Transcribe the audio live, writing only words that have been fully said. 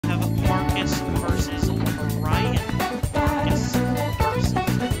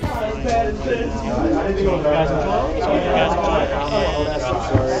guys enjoy. So you guys enjoy.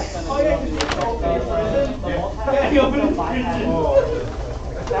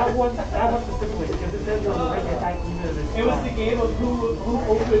 That one specifically, because it says on the right hand it was the game of who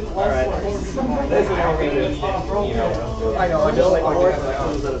opened less one. This is how we do it. I know, I know.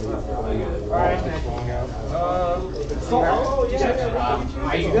 Alright, so I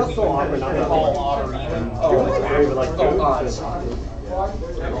feel so awkward not to call otter even.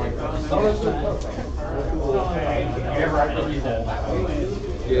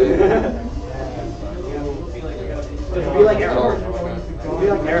 Just be like Aaron. Be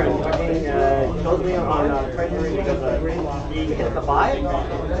like Aaron. Fucking chose me on treasury because he hit the 5.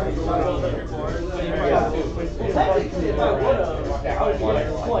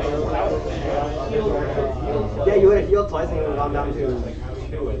 Yeah, you would have healed twice and you would have gone down to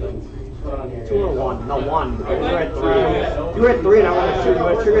 2 or 1. No, 1. You were at 3. You were at 3 and I would have shoot. You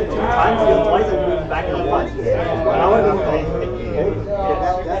would have triggered 2 times, healed twice, and moved back in the 1. And I would have been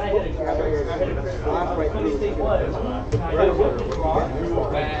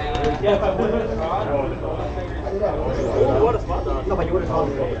no, but you would have told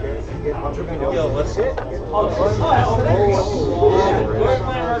me. Yo, let's sit.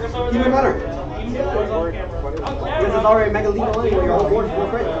 Even better. This is already mega lethal anyway. Your whole board is 4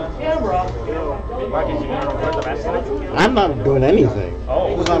 crit. I'm not doing anything.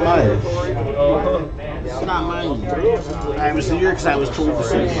 Oh. It's not mine. It's not mine. I was here because I was told to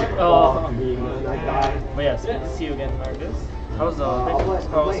see. Oh. But yeah, see you again, Marcus. How was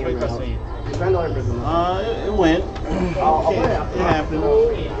Wake Cross Meet? It went. It happened.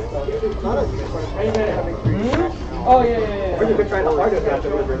 Oh, yeah. Or you could try the harder match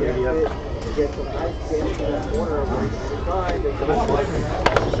over here.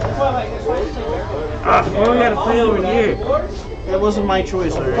 Oh, we gotta play over here. That wasn't my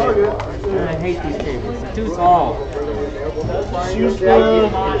choice, already. I hate these tables. They're too small. Use the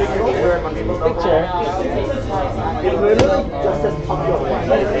picture. It literally just says pump your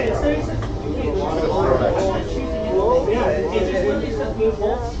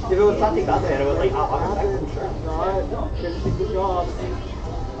if it was something that there, it was like, good job.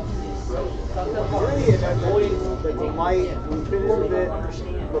 Really, and then the light, we finished it,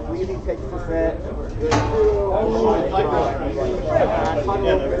 the breathing takes the set.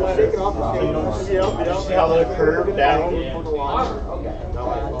 Shake it off the table. See how they curve down?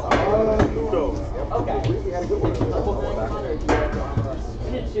 Okay. We had a good one.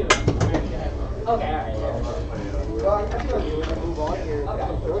 Okay, alright.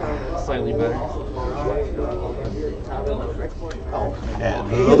 Slightly better. Yeah,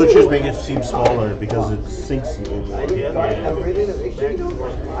 the other chairs make it seem smaller because it sinks a little more. Alright,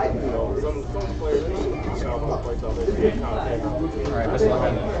 let's look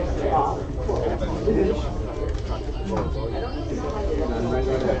at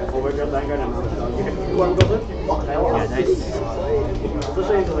You want to go first? Yeah, nice.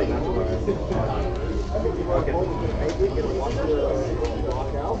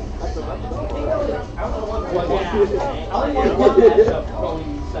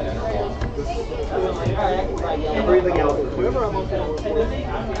 Everything else is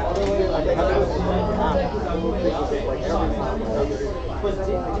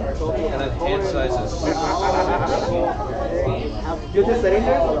And then hand sizes. You're just sitting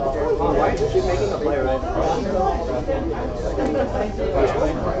there? Oh, right? She's making a play, right?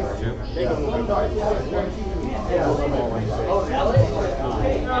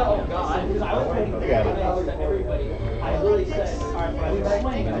 I really said, alright, but I was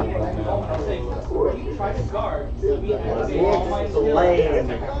playing, and I saying, you try to guard.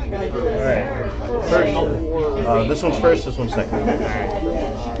 Alright. This one's first, this one's second.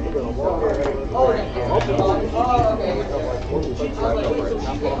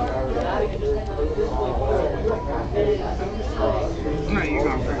 Alright, you're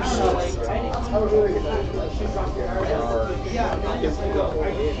going first.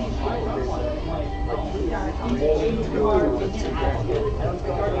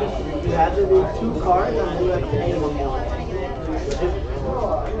 You had to do 2 cards and you had to pay 1 more.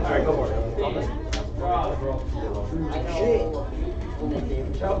 Alright, go for it. Now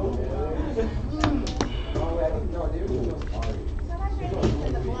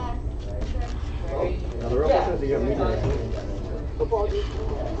the real question is you have media.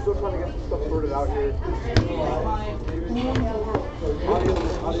 Still trying to get some stuff sorted out here.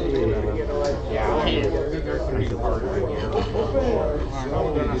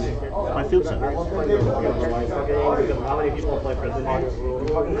 My field center. How many people play prison? You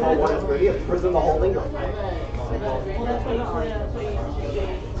fucking call one as pretty as prison the whole thing.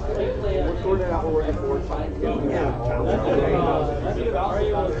 sorting out what we're looking for.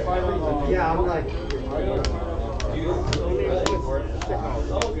 Yeah, I'm like.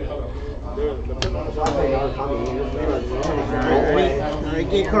 Alright,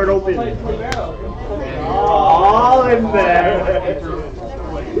 gate card open. All in there.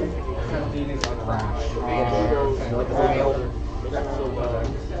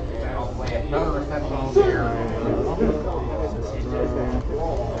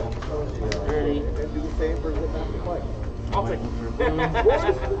 I'll take Spread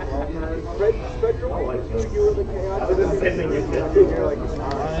your wings. You were the chaos. I was just sending you this. You're like,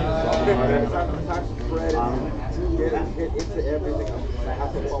 spread and get into everything.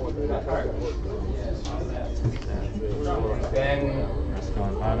 Have some fun with it. That's how it works. Then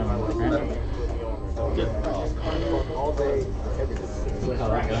all day, every day.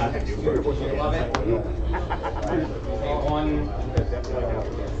 Love it. One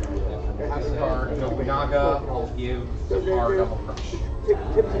card, Nobunaga, I'll give the card double crush.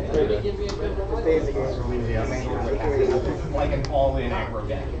 Like an all-in aggro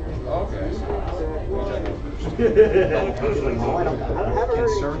deck. Okay. Can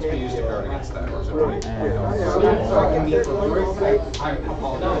servants be used to guard against that, or is it right?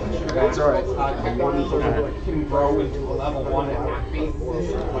 It's alright. Can grow into a level 1 at half base,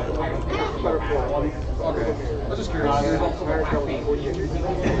 but I don't think it's better for one. Okay. I was just curious.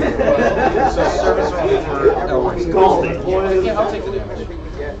 So service only for Elwyn's. Yeah, I'll take the damage.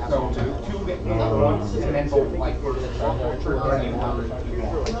 So two get once, and then both like trigger any order.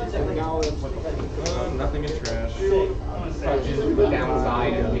 Nothing in trash. Just the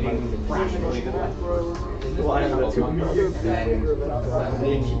downside of getting rationally the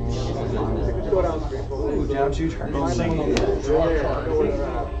Ooh, down 2 turns.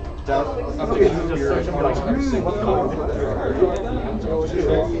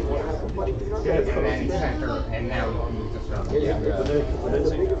 And now we can move to service.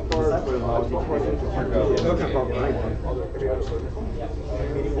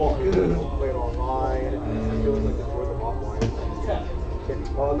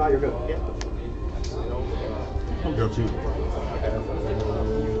 Oh, no, you're good. I'll go too.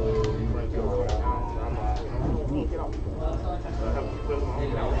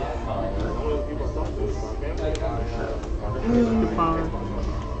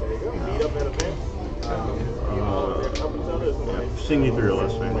 Sing me through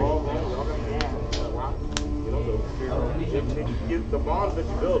this, man. The bonds that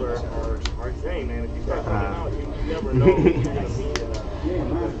you build are insane, man. If you start coming out, you never know who you're going to meet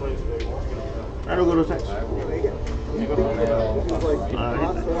in this place. I don't go to text.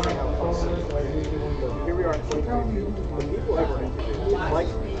 Here we are in 2022. The people ever like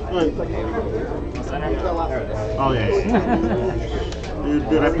Oh yeah.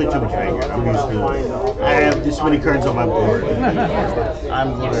 Dude, I play too much Vanguard. I'm used to it. I have this many cards on my board.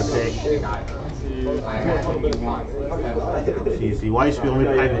 I'm gonna pick. See, why is the only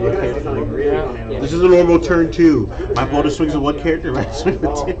pipe in the character? This is a normal turn 2. My opponent swings with 1 character, I swing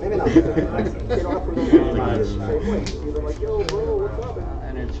with 2.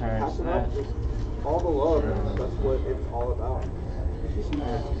 Energy charge that. All the love, that's what it's all about.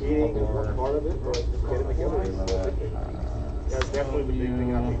 Eating is one part of it, but just getting together is so big. That's definitely the big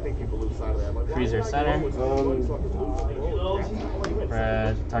thing, and I think people lose sight of that. Like, Freezer center.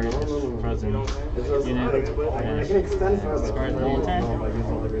 Red target frozen unit. I can extend it. Discard the whole turn.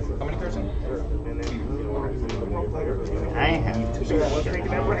 How many cards in? I have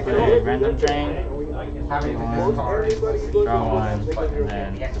Random drain. Having this card. Draw 1, and then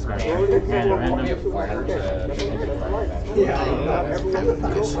discard 1. And a random.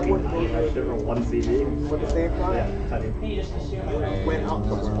 One CD. But at the same time, you went out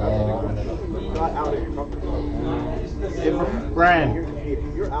somewhere. Not out of your comfort zone. Brian.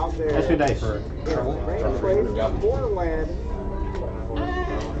 You're out there. That's good dice. More land.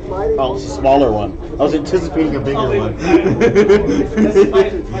 Oh, it's a smaller one. I was anticipating a bigger one. My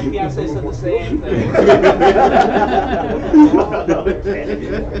fiance said the same thing.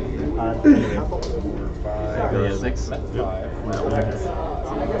 6.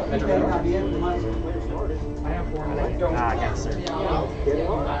 Ah, cancer.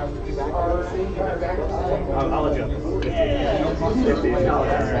 I'll let you.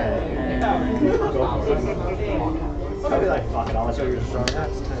 I'll be like, fuck it, I'll let you strong.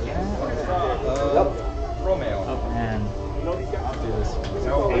 Romeo. And You know these guys?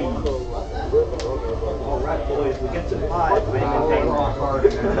 Alright, boys, we get to 5. I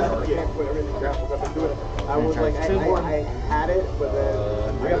Can't put everything graphics. I've been doing it. I was like, I had it, but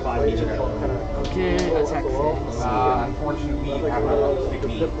then I got 5 each. Okay, attack phase. Unfortunately, I have a big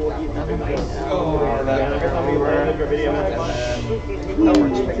knee.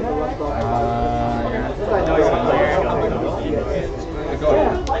 You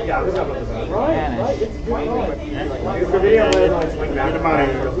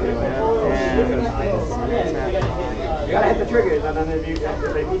gotta hit the triggers, and then if you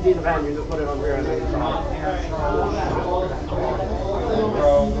PG the van, you just put it on rear and then you stop.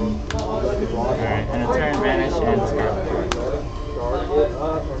 Alright, and a turn, vanish, and discard.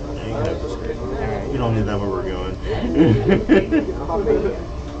 You don't need that where we're going.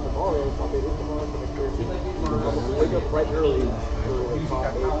 Wake up right early.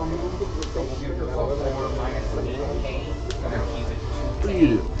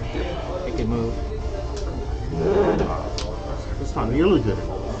 It can move. This time you're really good at it.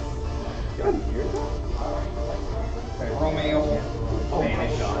 Romeo.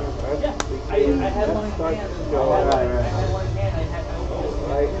 Vanish. I had one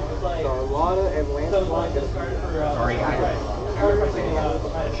Charlotta and Lancelot. Sorry,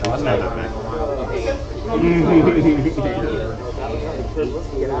 That's not that bad.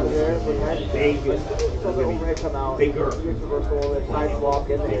 Get out of there. Vegas. Overhead come out. Bigger. Reversal, side swap,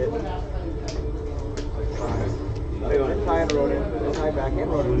 get the hit. Tie and Ronin. Tie back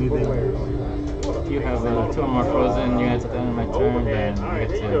and Ronin. If you have 2 or more frozen units at the end of my turn, then you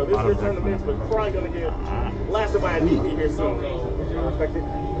get to auto attack whenever. Probably gonna get blasted by a DP here soon. Unexpected.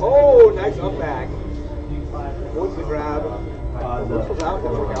 Oh, nice up back. What's the grab? Reversals out.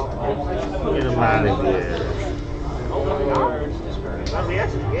 Didn't work out. Get him out of here. Oh my gosh. That's the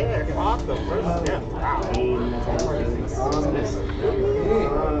action. Yeah, awesome. First step. Wow.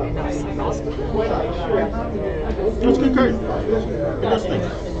 That's a good card. It does things.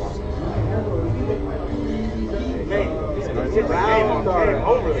 Hey, round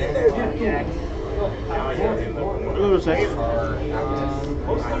over there. What was that?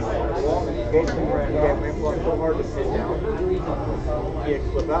 So hard to sit down. He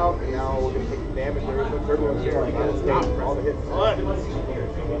flip out, and now we're going to take the damage. There is no turbulence here. We're going to stop all the hits. I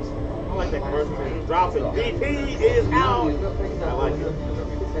like that commercial. Drops it. DP is out. I like it.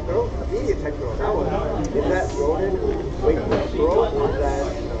 Tech throw? Immediate tech throw. That was. Is that Ronin? Wait for the throw? Or is that.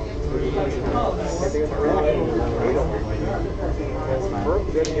 First, we're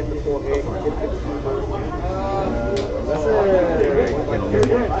going to get the full hit.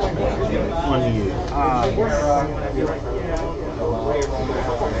 On you.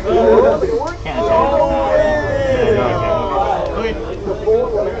 Can't attack. Okay.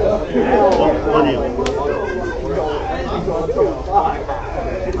 What do you?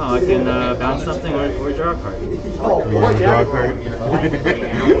 Oh, I can bounce something or draw a card. Draw a card.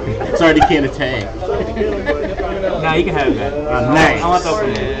 Sorry, you can't attack. No, you can have that. Nice. I want the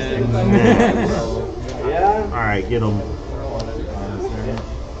open. Alright, get him.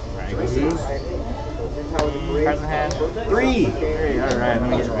 Cards in hand. 3. Alright, let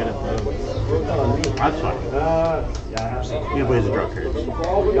me get rid of those. That's fine. Good ways to draw cards.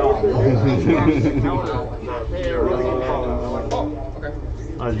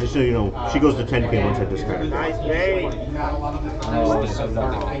 Just so you know, she goes to 10k once I discard. Nice bait.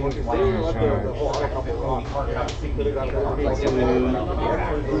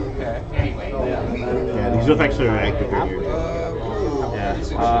 Yeah, these effects are active here.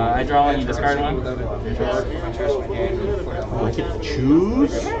 Yeah. I draw one, you discard one. Oh, I get to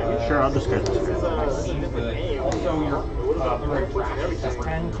choose? Sure, I'll discard this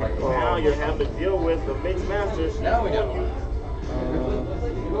card. Now you're having to deal with the mixed masters. Now we know.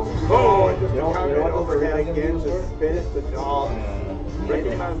 Oh, just overhead again to finish the job.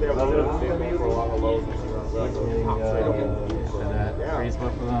 Recognize they have a little bit for a lot of lows. Freeze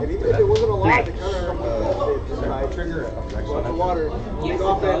both of them. And even if it wasn't a lot, the counter just by trigger it. Lots of water. Take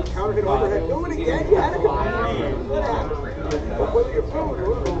off that counter hit overhead. Do it again. You had it. But whether you're thrown or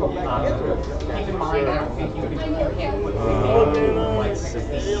it'll come back against it. Keep in mind, I don't think you can.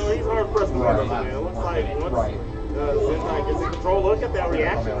 He's hard pressed to man. It looks like once Zentai gets in control, look at that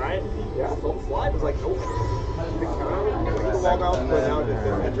reaction, right? Yeah, so the slide was like, nope. The counter, the log out, but now just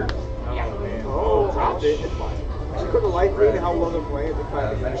enter. Oh, dropped it. It's fine. She put the light green and how well they're playing. They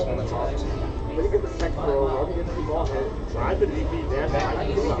kind of finish on the top. When you get the tech throw, Robbie gets the ball hit. Tried the DP dash. I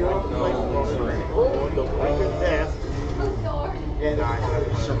can see you in the place on the blinking desk. And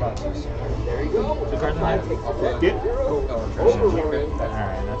there you go. Two cards in hand. Yep.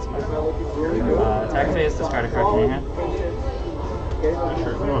 Alright, that's fine. Attack phase, discard a card from your hand.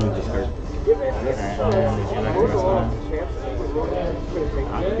 Sure, we don't need this card. Would you like to respond?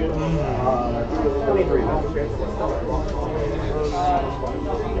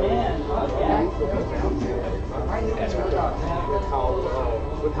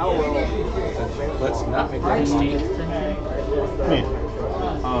 With how well. Let's not make that mistake. Wait.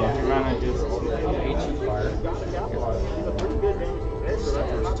 Oh, you're gonna just H fire. He's a pretty good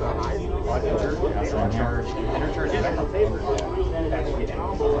Charge. Inner charge.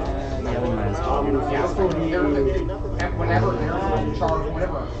 Whenever they're charged,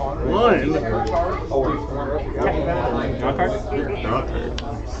 whenever a card One. draw card? Draw card.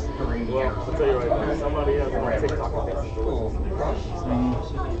 I'll tell you right now, somebody has on TikTok that thinks it's cool.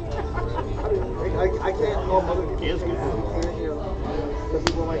 I can't help other people. Yeah, it's good. Some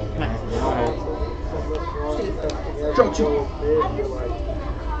people like, Draw two.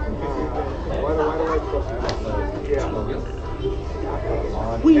 why do I trust you? Yeah.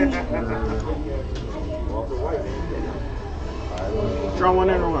 Whee. Walter White. Draw one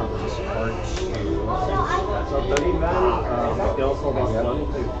and one. So 30 men, they also lost one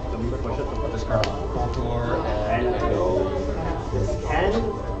to push it to Discard Contour and 10,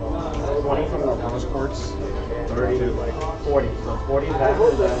 20 from the bonus courts, 30, 40. So 40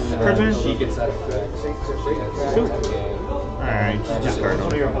 that, and then she gets that effect. Alright, just discard So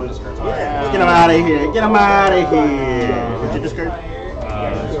them. your opponent discards. Get him out of here. Get him out of here. Did you discard?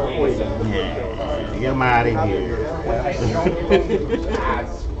 Yeah. Get him out of here.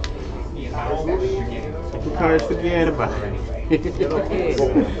 Two cards, forget about it.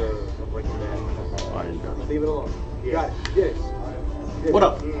 Leave it alone. You got it. Get it. What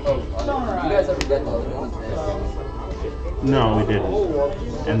up? You guys ever get those ones? No, we didn't.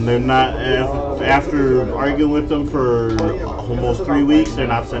 And they're not, after arguing with them for almost 3 weeks, they're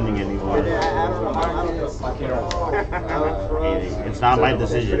not sending anymore. It's not my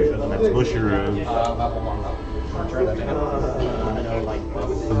decision. That's Busher. Return that to him.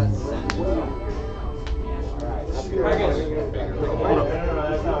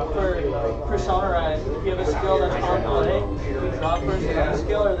 For Persona, if you have a skill that's on play, you draw first and have a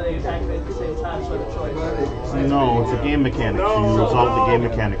skill, or they activate at the same time, so the choice. No, it's a game mechanic. So you resolve the game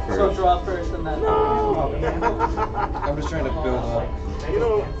mechanic So first. draw first and then. I'm just trying to build up. You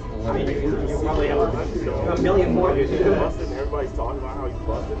know, You probably have a million more. you busted and everybody's talking about how you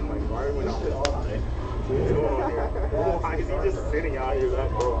busted. I'm like, why are we not pissed? What's going on here? Why is he just sitting out here that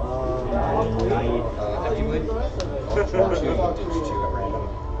broke? Empty blade. Draw two, ditch two at random.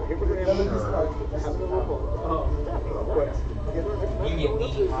 You get me,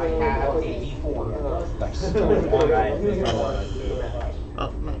 I have a D4. Nice.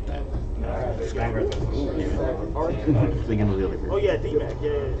 Oh, not that. Thinking of the other Oh group. yeah, D-Mac.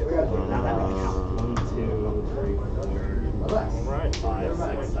 Yeah. 1, 2, 3, 4. All right. 5,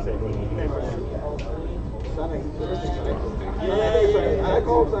 6, 7, 8. Yeah, I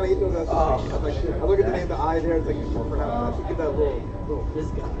call him Sonny. He knows that's I look at the name, the I there. It's like you pronounce that. Give that little this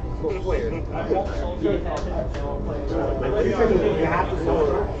guy, little flair. You have to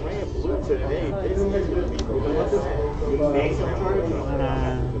know. Playing blue today. This is gonna be You make some charges,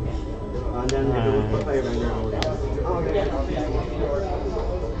 and then you do play vendor.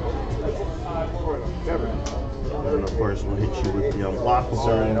 And of course, we'll hit you with the unblockable.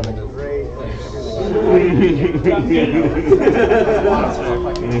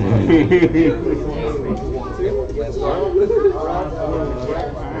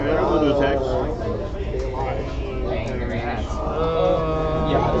 Alright, I'll go do attacks.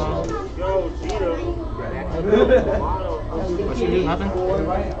 What you do? Nothing?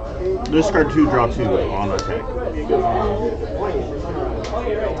 Discard 2, draw 2 on attack.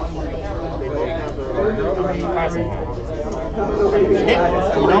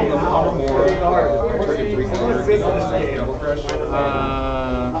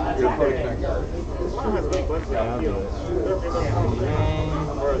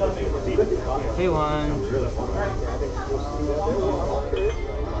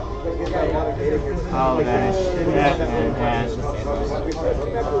 I'll vanish that and hash.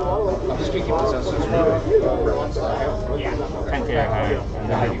 I'm just keeping possessors. Yeah. Can't care higher.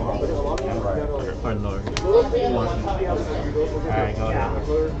 Or lower. Alright, go ahead.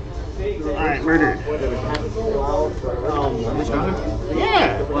 Alright, murdered. Which color?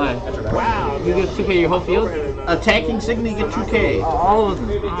 Yeah! Why? Wow. You get 2K your whole field? Attacking Signy, get 2K. All of them.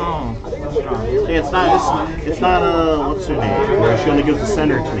 Oh, that's strong. Yeah, it's not what's her name? Where she only gives the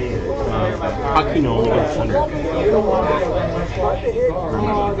center to me. Hakino only gives the center. No,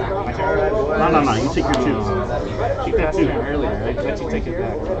 you take your 2. Keep that 2 earlier. I let you take it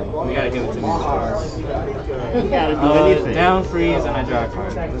back. You gotta give it to me. You gotta do anything. Down, freeze, and I draw a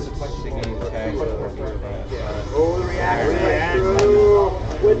card.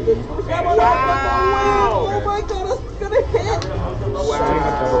 Wow! Oh my god, it's gonna hit!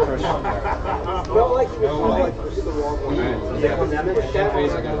 Felt like you did the wrong one. Have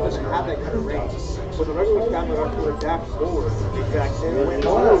that kind of range. But the regular stamina to adapt forward. Exactly. And when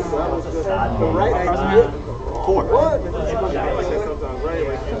that was just the right idea. 4. Sometimes, right?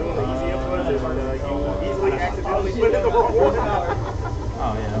 Like you're doing the easy input and you easily accidentally put in the wrong one.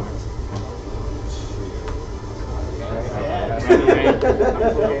 Oh, yeah.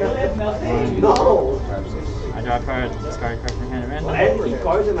 No! I draw a card, discard a card from hand at random. I had to keep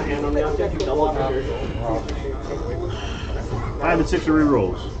cards in my hand on the object, you double up your 5 and 6 are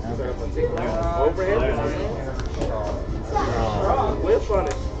rerolls. Overhead. Whip on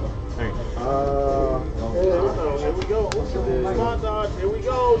it. 3. Here we go. Come on, Dodge. Here we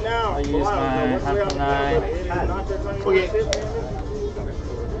go now. I use my half of 9. Okay.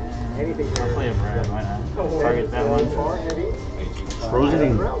 I'll play a brand, why not? Target that one.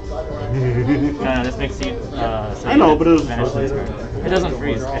 Frozen. No, this makes you. So I know, but it was vanish frozen. this card. It doesn't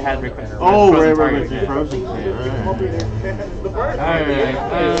freeze. It had request. Oh, right, target. frozen. Alright.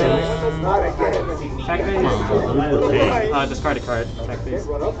 Check these. Discard a card. Check these. I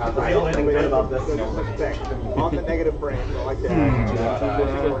don't think good about this. On the negative brand, I like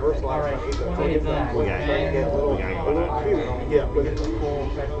that. Reverse line. Yeah, but it's cool.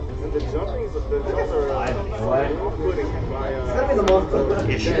 And the jumpings, the jumps are off-putting by It's gonna be the most.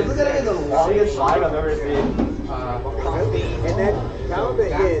 This is gonna be the longest slide I've ever seen. and then found the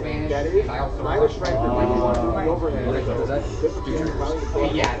hit that is minor strength and the overhead.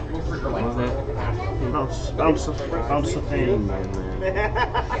 Yeah. Bounce the thing. I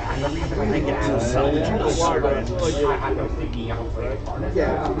get to salvage this.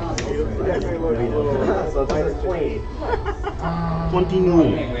 Yeah. So it's 20. 20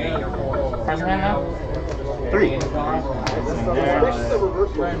 new. Cards in hand now? 3. Especially the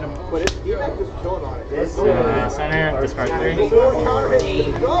reverse one, but it's just killing on it. Center, discard 3.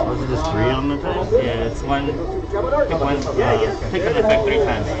 Was it just 3 on the time? Yeah, it's one. Pick one. Pick an effect 3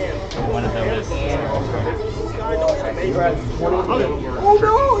 times. One of them is. Oh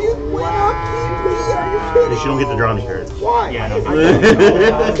no, you went up, They don't get to draw any cards. Why? Yeah, no.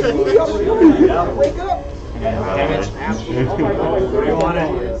 Wake up! Damage.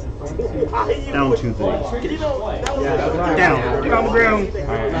 Down 2 things. Down. Get on the ground.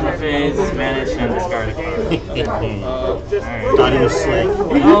 Alright, interface, vanish, and discard a card. Alright. Thought he was slick.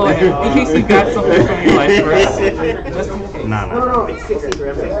 Oh, in case you got something from your life first. Just in case. Nah. No, it's 60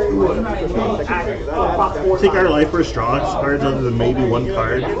 grams. Take our life first draws cards other than maybe one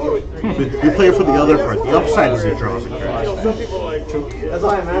card. But you play it for the other part. The upside is it draws a card. That's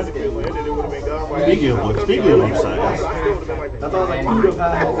why I'm asking. Speaking of upsides, That's why I was like, you would have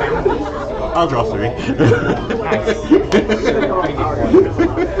had. I'll draw 3.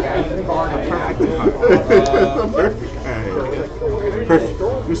 Perfect card. Perfect.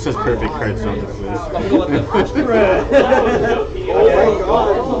 Who says perfect cards don't exist?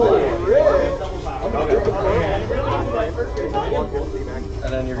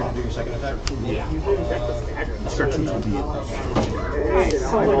 And then you're going to do your second attack? Yeah. Instructions will be in.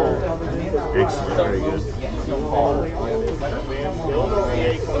 Excellent. Very good.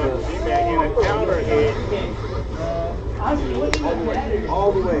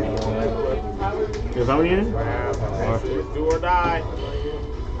 All the way. Is that what you did? Do or die.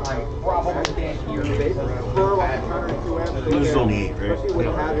 I'm probably here. This is only 8, right? Especially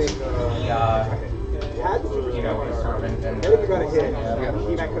with having had the super star. And if you got a hit,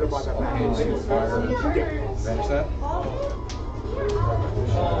 he could have bought that back. Vanish that?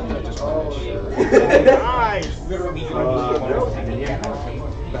 Nice! Get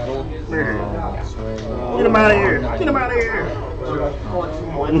him out of here! Get him out of here!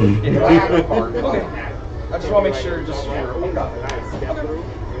 I just want to make sure,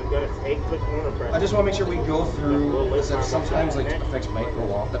 I just want to make sure we go through, since sometimes like effects might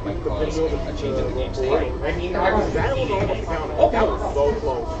go off that might cause a change in the game state. I mean, that was almost counted. Oh, that was so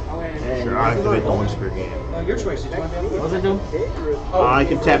close. Sure, I activate the once per game. Your choice. What does it do? I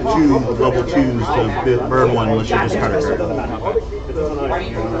can tap 2 level 2s to burn one unless you discard a card.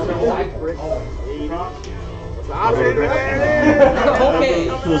 Okay.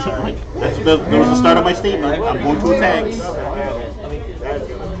 That was the start of my statement. I'm going to attacks.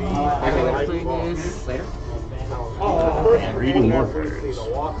 Later. Reading more cards.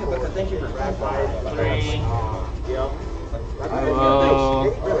 But thank you for I will.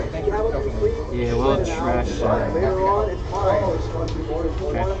 Yeah, we'll trash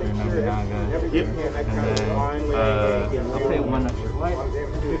Trash your Nobunaga. Yep. And then I'll pay 1 extra white.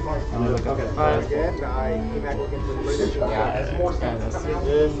 I'll look up 5.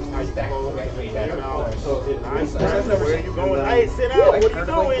 Where are you going? Hey, sit out. What are you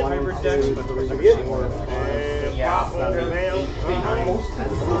doing?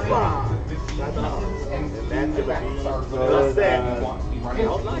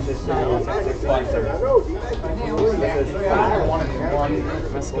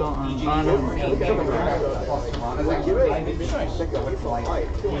 Let's go on bottom.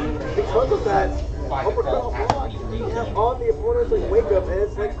 Because of that, on the opponent's like wake up, and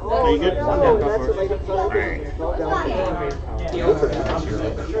it's like, oh, Are you good? no, that's just like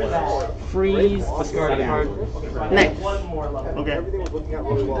Freeze, discard a card. Next. Okay. everything was looking at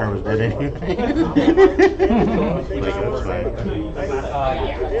really well. Turn was dead anyway. Like, that's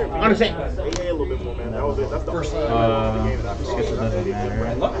fine. Understand. Yeah, a little bit more, man. That was it. That's the first Skip doesn't matter.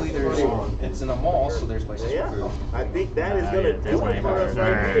 And luckily, it's in a mall, so there's places for food. I think that is gonna do it for us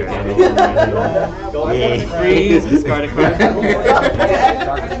right Yeah. Freeze, discard a card.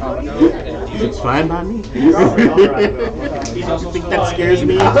 It's fine by me. You think that scares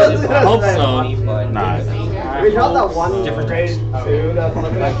me? I hope so. Nah. We held that one different grade too. That's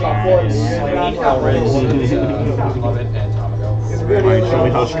like Alright, show me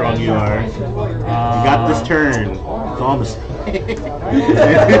how strong you are. You got this turn. It's all a mistake.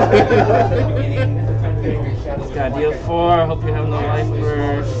 It's got deal 4. Hope you have no life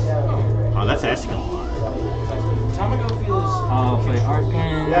first. Oh, that's asking a lot. I'll play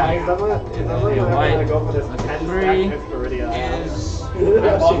Arcane. Yeah, he's definitely gonna go for this 10 stack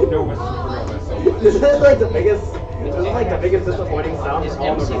This is like the biggest. This is like the biggest disappointing sound. Is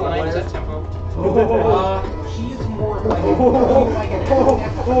All the MC Line, is that tempo? She's more like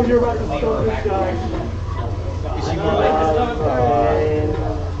Oh, you're about to start this guy. Is she more like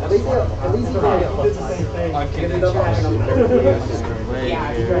At least he did the same thing. on Because he doesn't have enough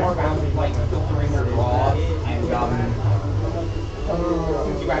yeah, she's more about like filtering her draw and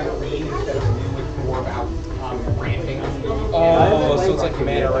since you guys are read instead of new, it's more about ramping. Oh, so it's like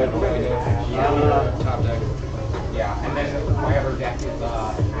mana right away. Top deck. Yeah, and then my other deck is I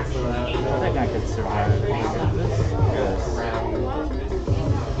think I could survive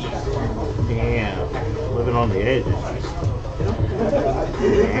Damn. Living on the edge.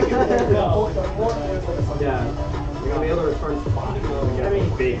 Yeah. You're gonna be able to return 5. I mean,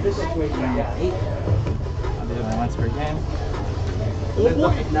 big. I'll do it once per game.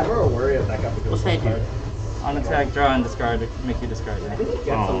 Never a worry of that guy. What's that do? On attack, draw, and discard. Make you discard that. I think he gets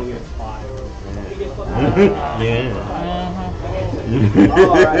something in 5. Yeah. Oh,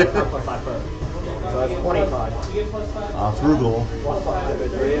 alright. +5 first. So that's 25. Frugal. +5 to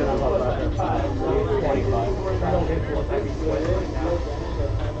 3 and I'm +5 to 5. 25.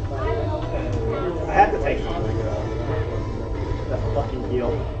 I had to take something. That fucking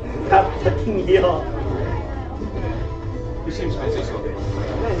heal. That fucking heal. He seems busy, so. I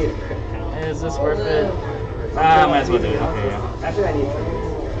need a crit count. Is this worth it? Ah, might as well do it. Okay, yeah. Actually, I need 3.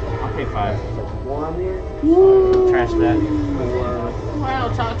 I'll pay 5. 1, Trash that. 4, Wow,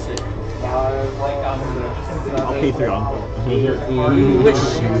 toxic. 5, I'll pay 3 on.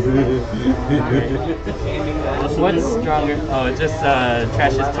 What's stronger? Oh, it just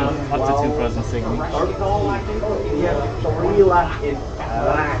trashes up to 2 frozen signals. You have 3 left in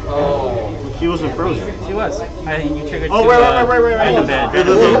black. Oh. She wasn't frozen. She was. You triggered 2 Oh, right. in the bed.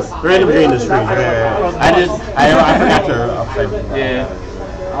 Right in between the screens. I forgot to upside. Yeah.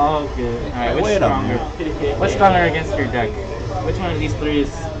 Oh, good. Alright, which stronger? What's stronger against your deck? Which one of these 3 is?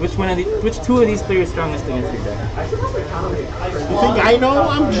 Which 2 of these 3 is strongest against your deck? You think I know?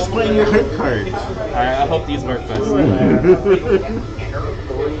 I'm just playing your hit cards. Alright, I hope these work best.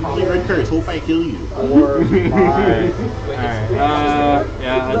 Play red cards. Hope I kill you. Alright.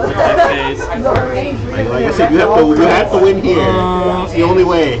 Yeah, I'll take that phase. Like I said, you have to win here. It's the only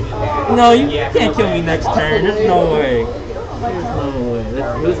way. No, you can't kill me next turn. There's no way. There's no way.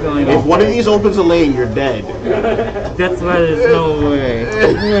 Who's going If one of these opens a lane, you're dead. That's why there's no way.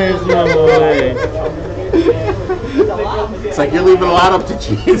 There's no way. It's like you're leaving a lot up to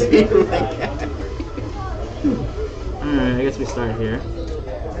cheesy. Alright, I guess we start here.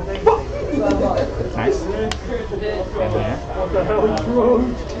 Nice.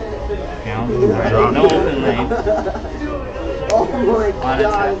 Down. Alright, no open lane. Oh my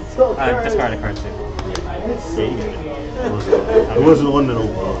god. Discard a card too. It wasn't one that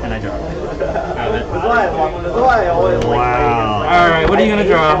opened. And I draw. Oh, it. That's why I always like. Wow. Alright, what are you gonna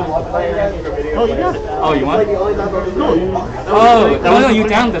draw? Oh, you got it. Oh, you want? No, you. No, you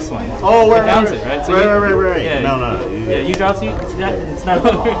downed this one. Oh, You right, downs right, it, right? So right. Yeah, No. Yeah, you draw two. It's not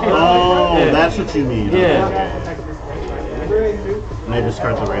over. Oh, Yeah. that's what you mean. Yeah. And I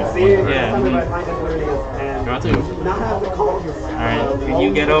discard the red. Yeah. Draw two. Alright, can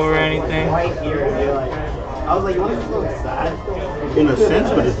you get over anything? Right here, and you're like, I was like, you want to feel sad? In a sense,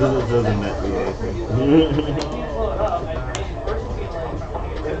 but it doesn't net me anything.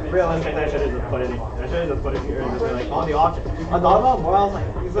 Realistically, I should have just put it. I should have just put it here and just be like on the option. I thought about more. I was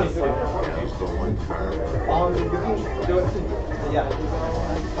like, he's gonna Just the one card. you can do it. Yeah.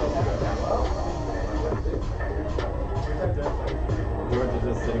 George is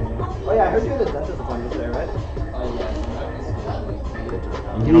just sitting there. Oh yeah, I heard you had a dentist appointment there, right?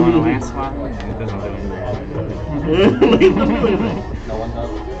 You don't want a land swap? It doesn't do anything. No one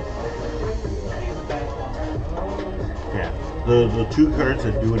does. Yeah, the two cards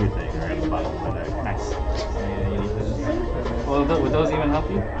that do anything are at the bottom of my deck. Nice. Well, would those even help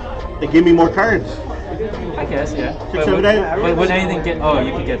you? They give me more cards. I guess, yeah. Six every day? But would anything get? Oh,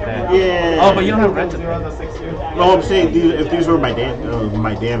 you could get that. Yeah. Oh, but you don't have red to pay. No, I'm saying if these were my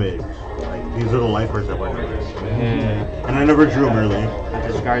damage, like these little life cards that went with this. Yeah. And I never drew them early.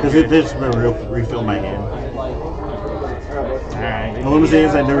 Discard Because your- it just refill my hand. Alright. And what I'm saying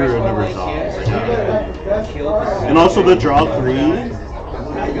is I never saw it. And also the draw 3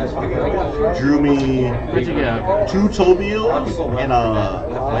 drew me Where'd you get? 2 Tobials and a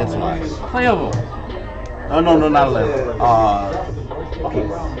Lancelot. Playable. Oh no, not a Lancelot.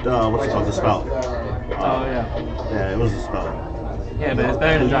 What's it called? The spell. Oh, yeah. Yeah, it was a spell. Yeah, but it's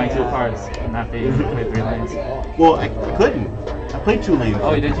better than drawing 2 cards and not being able to play 3 lanes. Well, I couldn't. I played 2 lanes.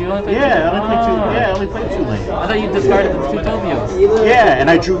 Oh, did you only play 2? Yeah, Oh. I only played 2 lanes. I thought you discarded the 2 Tobios. Yeah, and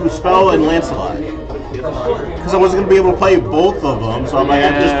I drew Spell and Lancelot. Because I wasn't going to be able to play both of them, so I'm like,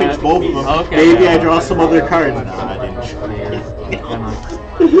 I just picked both of them. Okay. Maybe I draw some other cards. No, I didn't.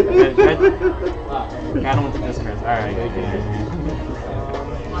 Got him with the discards. Alright,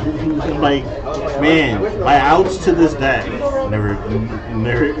 Like, man, my outs to this day never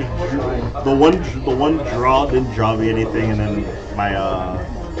the one draw didn't draw me anything, and then my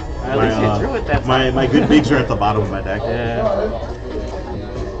At least you drew it that time. my good bigs are at the bottom of my deck. Yeah.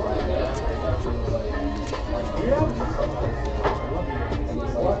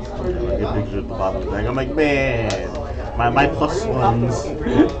 Good bigs are at the bottom of the deck. I'm like, man, my plus ones.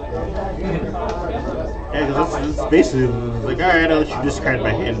 Yeah, because that's basically like, alright, I'll let you discard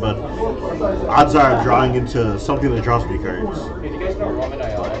my hand, but odds are I'm drawing into something that draws me cards.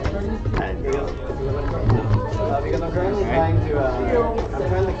 Because I'm currently trying to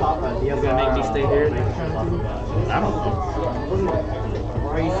cop a DSR. You gonna make me stay here? I don't know.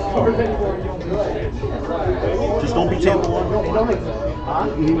 Just don't be table 1. They don't exist. Huh?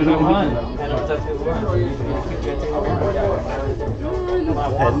 We don't want.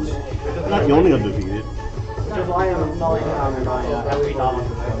 Depends. Not the only undefeated. Which is why I'm installing my FP Dominant.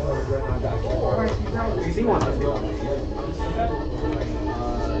 You see one? I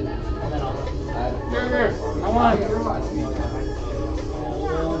want.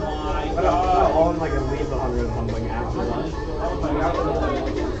 But I'll own like at least 100 or something after lunch.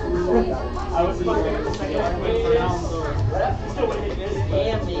 I was looking at the second one. Still waiting.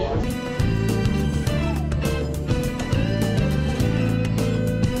 Yeah,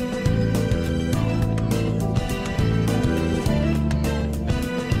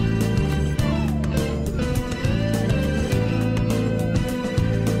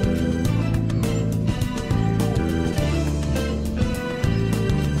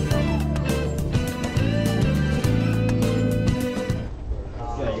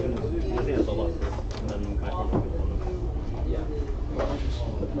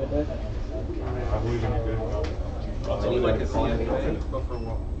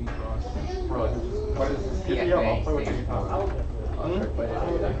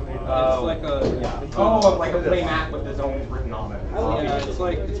 like a playmat with his own written on it. Yeah, it's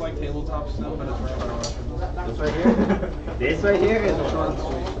like tabletop stuff, but it's right on This right here? This right here is short and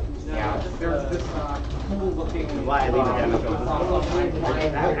sweet. Yeah, there's this cool looking. Why I leave it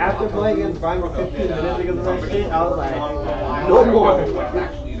down. After playing against Brian for 15 minutes because of that shit, I was like, no more.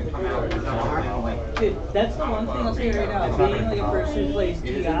 Actually to come out. Dude, that's the one thing I'll say right now. Being like a person who plays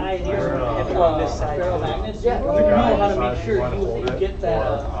TI and you're Feral Magnets, you know how to make sure you get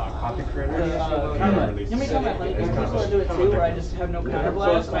that. Copy creator. You know how many times I play these people do it too, where I just have no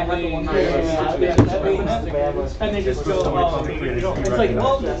counterblast and I have the one and they just go, oh, it's like,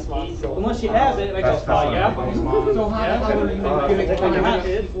 well, unless you have it, I go, oh, yeah. So how do you give it when you have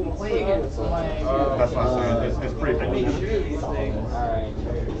it? Play against That's what I'm saying. It's pretty make big. sure these things.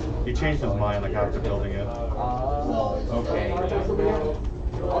 He changed his mind like after building it. Okay.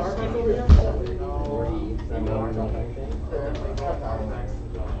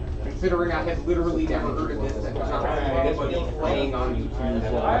 Considering I had literally never heard of this, and that's what he's playing on YouTube.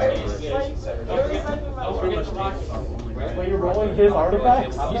 When you're rolling his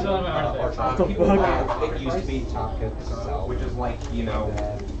artifacts? He's on my artifacts. What the fuck? It used to be Top Cut, which is like, you know,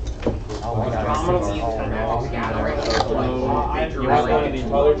 Prominently gathering. You want one of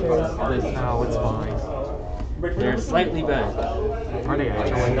these other chairs? No, it's fine. They're slightly better. Are they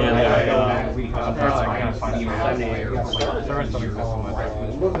actually? Yeah, they are.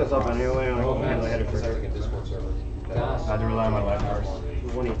 Look this up anyway. I had it for I had to rely on my life first.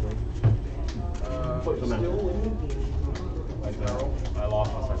 23. I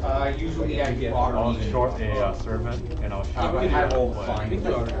lost my second. Usually I get I was short a servant and I was short I rolled fine.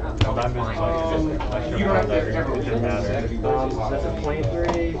 That means like You don't have to ever it didn't matter. That's a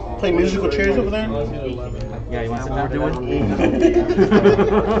 23. Play musical chairs over there? Yeah, you want to see what we're doing?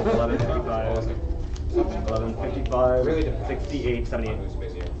 1155, 68, 78.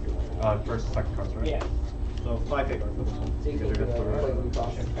 First, second cards, right? Yeah. So 5 pick.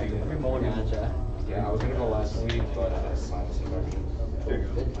 Yeah, I was gonna go last week, but There you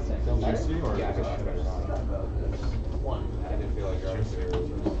go. yeah, one. I didn't feel like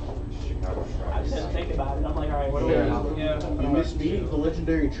Chicago I just had to think about it. I'm like, all right, what do we do? You missed meeting the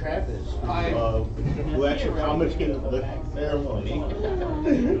legendary Travis, who actually commented the ceremony.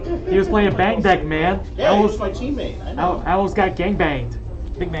 He was playing Bang Deck, man. Yeah, he was my teammate. I know. I almost got gangbanged.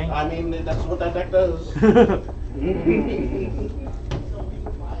 Big bang. I mean, that's what that deck does.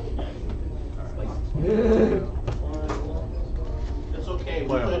 It's okay. We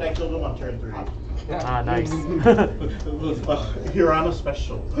play that killed him on turn 3. Ah, nice. You're on a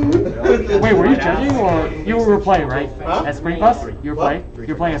special. Wait, were you judging or you were playing, right? Huh? At Spring Bus? You were What? playing?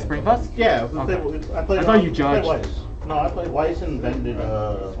 You were playing at Spring Bus? Yeah, Okay. I played. I thought you I played judged. Weiss. No, I played Weiss and Ben did day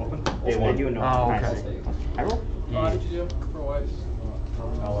 1. Oh, okay. I roll? How did you do for Weiss? I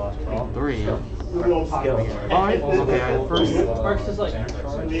lost all. 3. We won't talk about it. Alright, okay, first Mark's is like,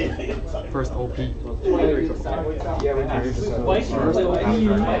 first OP. Weiss, you play Weiss?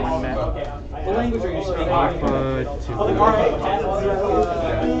 Okay. What language are you speaking?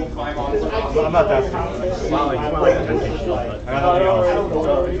 But I'm not that strong. Wow, it's like I got nothing else.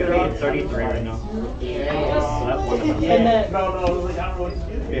 So it's gonna be 33 right now. And then,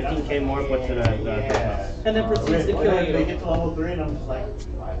 15k more. What's it at? and then proceeds to kill They you. get to level 3 and I'm just like,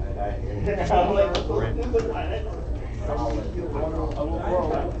 why did I die here? I'm like,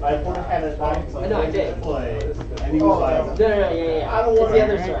 I had a time I know, I did. play, and he was like, Yeah. I don't want It's the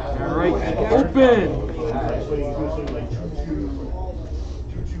other side. Alright, open! So he was doing like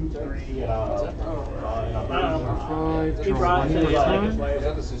 2-2, 2-2-3, Five, He draw brought one to per the turn. Is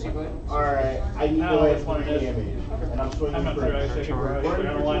that the sushi plate? alright, I need to go at 20 damage, and I'm swinging I'm not sure I should for I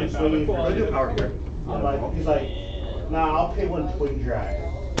don't want to swinging for power here. I'm like, he's like, nah, I'll pay one twin drive.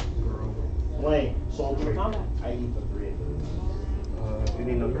 Lane, soul trade. I eat the 3 of those. You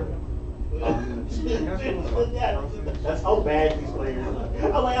need number? That's how bad these players are.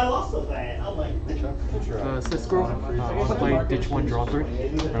 I'm like, I lost so bad. I'm like, Cisco, I'll play ditch 1, draw 3.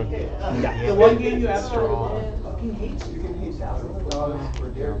 The one game you absolutely fucking hate.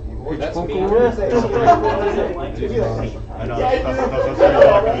 Pitch Poker. I know. Yeah,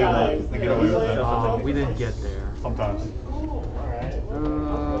 That's dude. they get away with it. We didn't get there. Sometimes.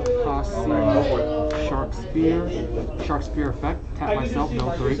 Posse, Shark Spear, Shark Spear effect, tap myself,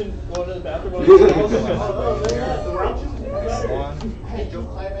 no 3. Go to the bathroom.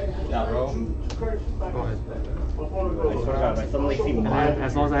 Go ahead. I suddenly see And then,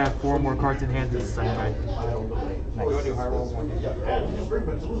 as long as I have 4 more cards in hand, this is second turn.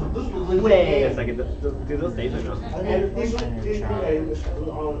 Wait a second, do those days or no?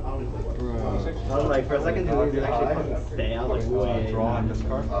 I was like, for a second, do they actually fucking stay? I was like, wait. Draw on this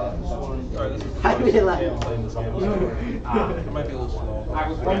card. I mean, like, It might be a little slow. I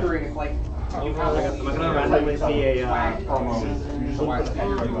was wondering if like you have I'm gonna randomly see a, promo.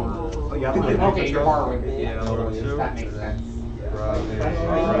 oh, you have to Okay, you're borrowing. Yeah, That makes sense.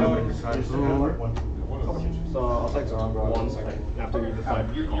 So I'll take one after you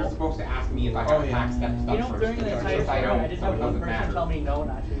decide. You're supposed to ask me if I have tax steps You done know, first. during the entire If I story, I don't, just so had it one doesn't person matter. tell me no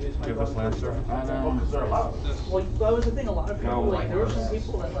not to use my Give us Lancer. Well, that was the thing. A lot of people, No, like, there were some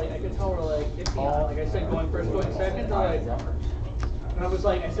people that, like, I could tell were like iffy on. Like I said, going first, going second. They're like, and I was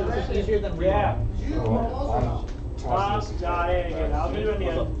like, I said, this is easier than real. Got it again. I'll do it in the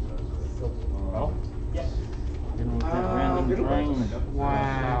end. Well, Yeah. Random drain.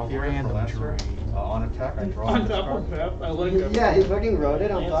 Wow, random drain. on attack, I draw. On top of that, I like it. Yeah, he fucking wrote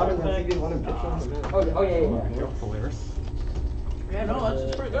it on top and then he wanted to pitch on the Oh yeah. Polaris. Yeah, no,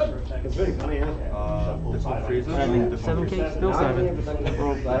 that's pretty good. It's pretty funny, yeah. This one freezes. 7K, still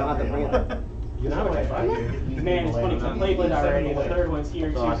 7. I don't have to bring it up. You know what I find? Man, it's funny. I played these already. The third one's here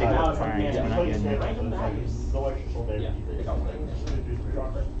too. So now it's like, man, Alright, it's we're not random values.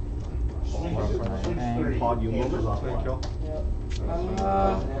 Hog you movers off one.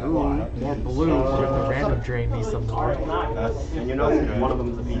 Ooh, more blue. The random drain me some more. And you know one of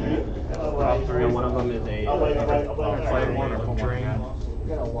them is a PG. And one of them is a Drain.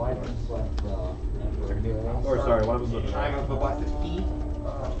 or sorry, one of them is a Time of the blessed key.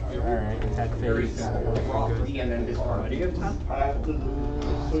 Alright, attack Very phase. simple. Draw 3 and then discard. I have to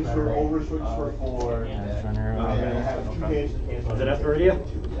switch for switch for 4. Runner. Was it Esperidia?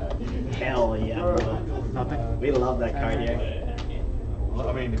 Hell yeah. Nothing. We love that card, yeah.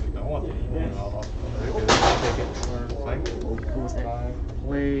 I mean, if you don't want to, I'll Take it.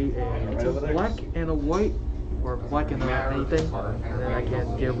 Play a black and a white, or black and anything, and then I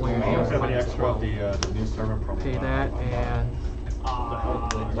can give one of those have any minus extra 12. the new server promo. Pay that and The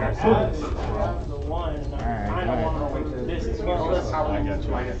one. I don't want to win this as well. How got you.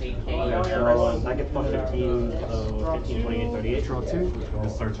 minus 8K. So I get plus 15, so 15, 28, 38. draw 2.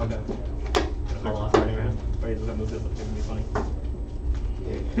 Just search on that. I'll lost right here. Wait, does that move this? It's gonna be funny.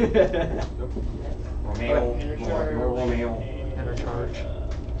 Romeo. Romeo. Enter charge.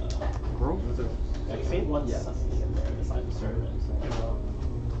 Growth. Yes.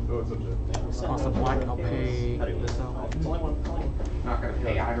 Cost of black, I'll pay this out. Not gonna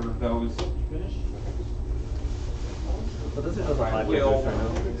pay either of those. So this is just a 5 Will. right now.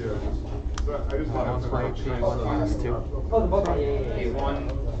 One play, pay 1 minus 2. Pay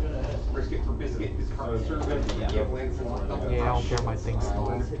 1. Risk it for biscuit. Discard servant. Give Lance a double Yeah, I'll touch. share my things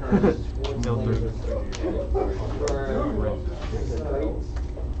now. Mill 3.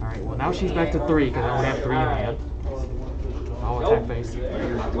 Alright, well now she's back to 3 because I only have 3 in hand. I'll attack phase.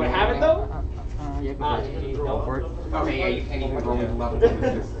 Do I have it though? Yeah, go for it. Okay, yeah, you can't even roll the level to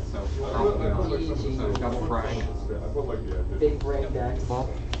this, so probably not. So double frag. Big brain decks. Ball.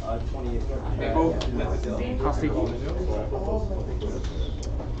 They both live the same. Cost equal.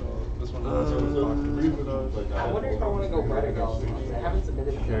 I wonder if I want to go red again. I haven't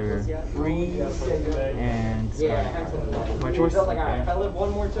submitted the yet. Freeze and Yeah, I Sky. haven't submitted. My choice? Like, alright, if I live one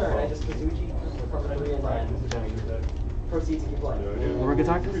more turn, I just Kazuchi from 3 and then proceed to keep playing. Lower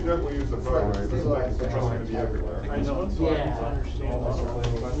attack? I know it's hard to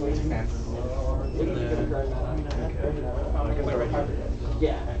understand.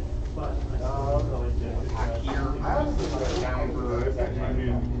 Yeah. Attack here. Down for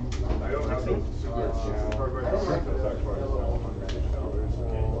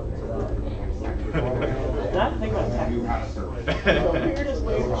That thing on tech. you have a serve. The weirdest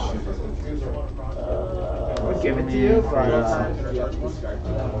way to I'll give it to you, but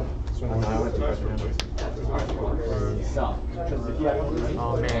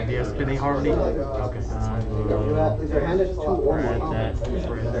Oh man, the spinning harmony. Okay. is your hand is 2 or Add more? that.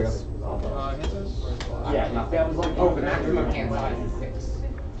 Yeah, that was like, oh, the maximum hand size is 6.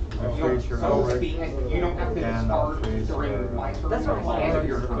 So you don't have to discard during my turn. That's what End of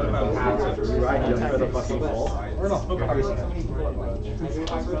your turn. You have to. Right, just for the fucking ball.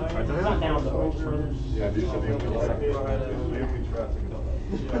 not down the whole turn. That one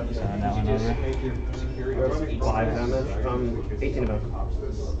over. 5 damage from 18 of them.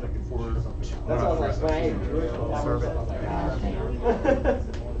 That's all like when I Serve it.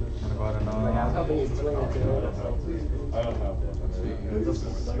 I was hoping you'd swing it to I don't have that.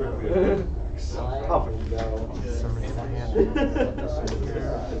 Up and go. Serve it to the hand.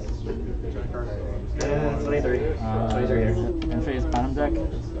 Yeah, 23. 23 here. And phase bottom deck.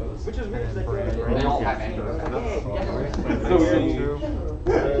 Which is weird. They all have any.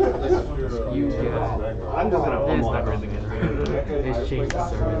 You get it. I'm just gonna It's pull not one. really good. It's changed to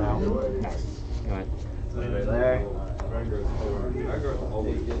serve it out. Go ahead. Right there.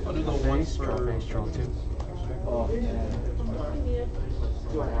 Phase, draw phase, draw 2.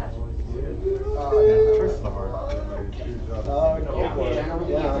 Oh, no. Yeah,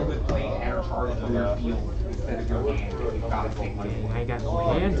 generally, Yeah. with playing enter charge. cards from your field instead of your hand. You've got to take money. I got no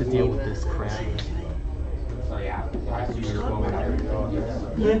hand to deal with this crap. So yeah, I see your phone.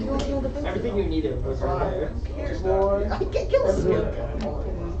 Everything you needed was right there.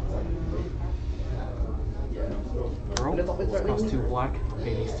 Bro, this costs 2 black.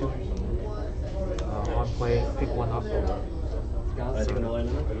 Pay these 2. On play, pick 1 up.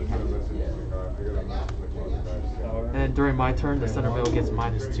 And then during my turn, the center middle gets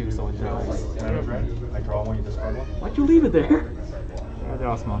 -2, so it dies. I draw one, you discard one. Why'd you leave it there? They're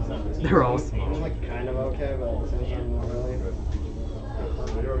all small. They're all small. I'm like kind of okay, but at the same time, not really.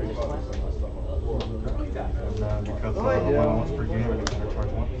 And because one once per game, I can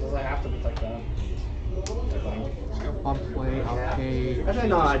charge one. Because I have to protect that. On play, I'll pay. Actually,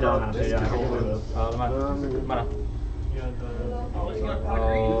 no, I don't have to. Yeah, I can do this. Mana.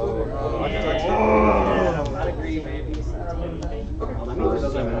 Not agree, baby. Well, that means it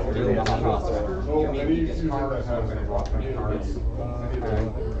doesn't matter. You maybe discard or something and draw 20 cards.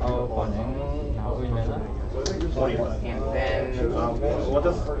 Oh, fun. Now we mana. 25. And then What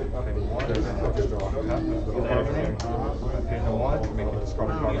does? Okay, no one, make it discard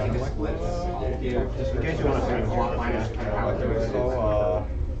a card randomly. Just in case you want to finish. So,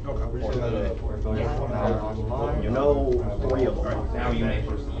 You know 40 of them, right? now you may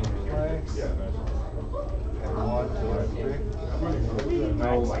proceed. 1, 2, 3.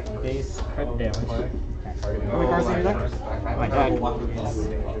 No, like Base crit damage. How many cards in your deck? My deck.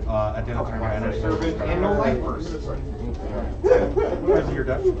 At the end of turn, my energy service. And no life first. Where's your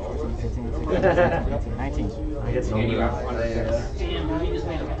deck? 18, 19. I get some. And you have under 6. Damn, dude, he just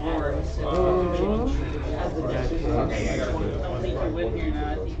made a 4. Okay, I got it. I don't think you win here now.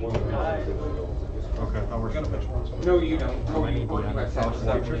 I think you can die. Okay, that works. No, you don't. Oh, you have such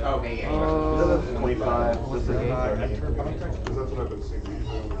features. Okay, yeah. This is 25. This is 30.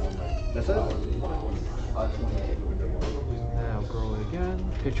 This is? Now grow it again.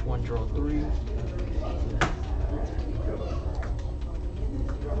 Pitch 1, draw 3.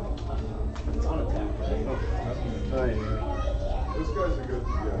 It's on attack, right? Oh, yeah. This guy's a good.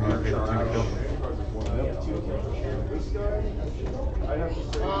 This guy, I have to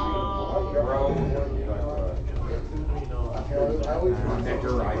say,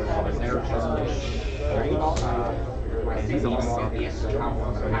 Enter I call it their I think you won't get the extra power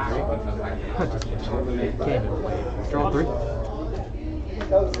on the pack because I Can't play. Draw 3.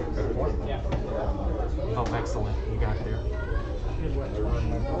 Oh, excellent. You got there.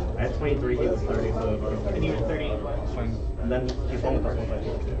 I had 23, he was 30, so. And you were 30. And then he's one with us.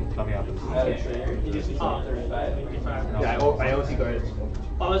 Nothing happens. You just 35, 55. Yeah, I OC guards.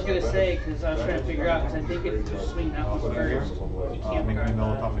 I was gonna say, because I was trying to figure out, because I think if you swing that one first, you can't Make me guard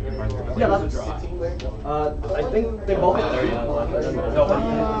know that. top of your cards. Yeah, that's. I think they both hit 30.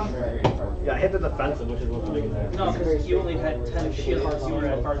 Yeah, I hit the defensive, which is what's making that. No, because you only had 10 shields, you were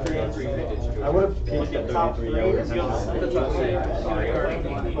at 3. I would have peaked at 33. Yeah, That's what I'm saying.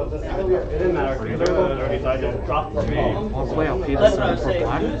 it didn't matter. Because they were both 30, so I just dropped from On play, I'll pay the That's what I 7 was for saying.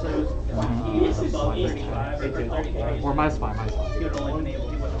 black. He is above 85 or 33. Or -5, -5. He would only been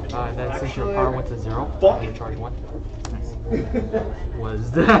able to And then since your power went to 0, Fuck. you charge 1.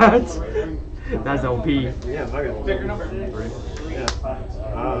 Was that? That's OP. Yeah, fuck it. Bigger number. Yeah. Yeah,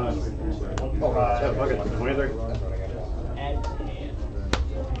 fuck it. 23.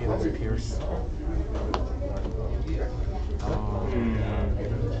 Okay, that's Pierce.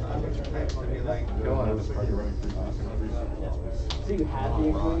 Go on, discard your running. So you had the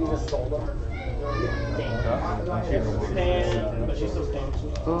including you just sold them? Stand, but she's still standing.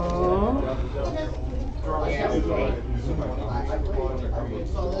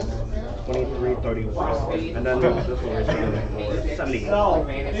 23, 31. And then this one is 70. No,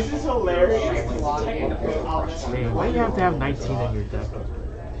 this is hilarious. Man, why do you have to have 19 in your deck?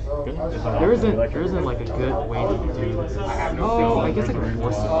 There isn't like a good way to do this. Oh, I guess I can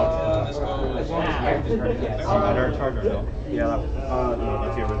force it. Under charger, no. Yeah, no,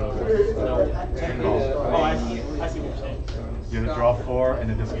 that's the original. Oh, I see what you're saying. You have to draw 4 and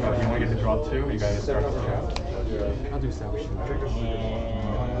then discard. You want to get to draw 2, you gotta discard 2. I'll do Savage.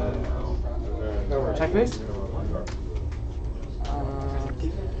 Check face?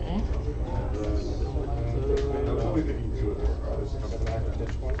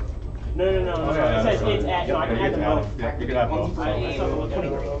 No. It says it's at, no, I can add them both. Yeah, you can add both. I saw the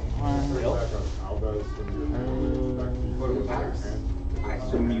 23. I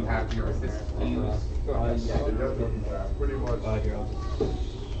assume you have your assist fuse.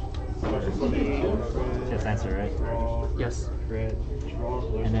 Just answer, right? Yes.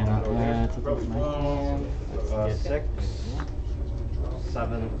 And then I'll add to my hand. 6,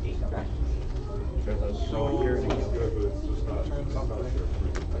 7, 8. God.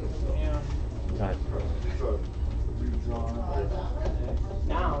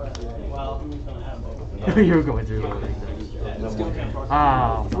 Now, well, who's gonna have both? You're going through it.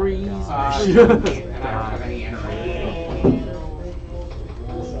 Ah, freeze. And I don't have any energy.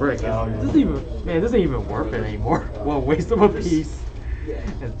 Frick, this isn't even, man, this ain't even worth it anymore. What a waste of a piece.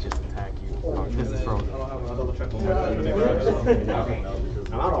 Let's just attack you. Oh, this is frozen.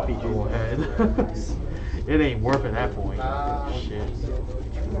 I'm out of PG. Go ahead. It ain't worth it at that point. Shit.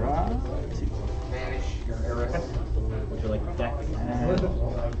 Vanish your Eris. Would you like deck?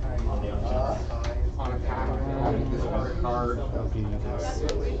 On attack, discard a card.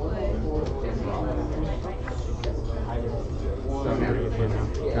 So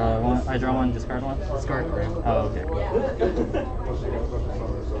now I draw one, discard one? Discard. Oh, okay.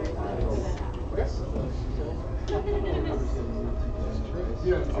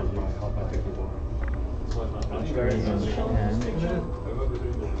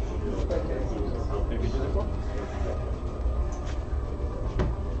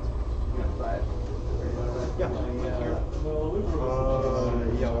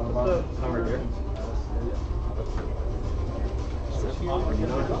 Number here.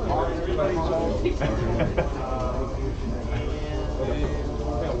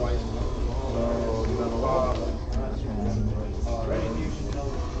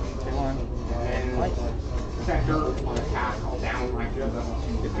 Sector on attack, I'll down rank them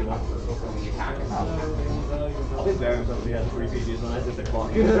if you want the attack. I think that was we had 3 PGs when I did the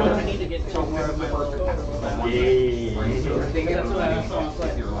clock. I need to get somewhere. The first attack. I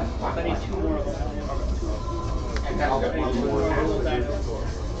need 2 more of them. And then I'll get one more attack.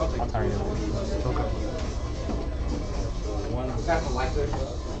 I'll tire you. Okay. That's a life.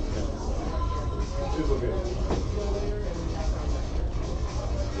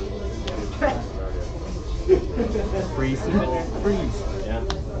 Freeze. Freeze. Yeah.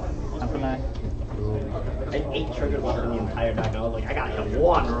 Up and I. I had 8 triggers left in the entire deck, and I was like, I gotta hit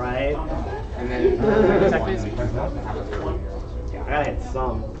 1, right? And then I gotta hit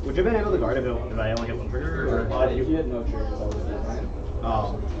some. Would you have been able to guard if I only hit 1 trigger? Or? If you had no triggers, I would have been.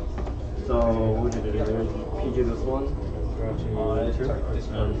 Oh. So, what would you do? PG this one?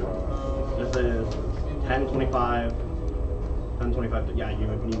 This is 10, 25. 10, 25. Yeah, you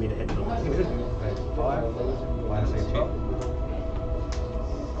need me to hit the 5 minus 18.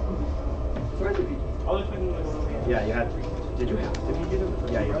 Yeah, you had. Did you have to PG them?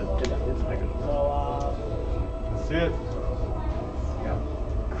 Yeah, you did. It's bigger. That's it.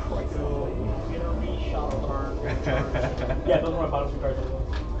 Christ. Yeah, those were my bottom 2 cards.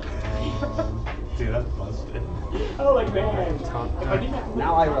 Dude, that's busted. Oh, like, man. If I didn't have to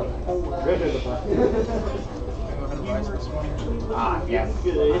Now I roll. ah, yes,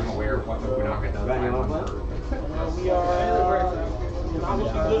 I'm aware of what the Punaka does. We are not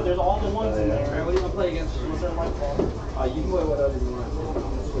looking good. There's all the ones in there. Alright, what do you want to play against? Was there my fault? You can play whatever you want.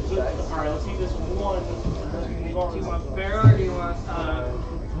 Switch sides. Alright, let's see this one. Do you want Pharaoh or do you want,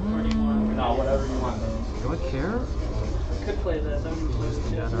 No, whatever you want. Do I care? I could play this. I'm gonna play this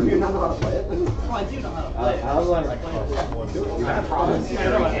too. Do you not know how to play it? Oh, I do know how to play it. I was like, You had a problem. I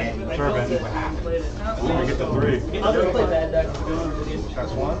know, I built it and played it. You get the 3. I'll just play bad deck.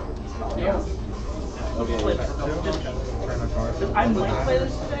 That's 1. Yeah. I'll just play that. Turn the card. I might play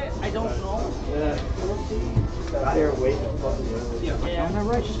this today. I don't know. out here waiting. Yeah. On the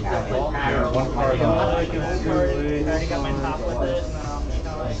right. Yeah, 1 card I on. already got my top with this, and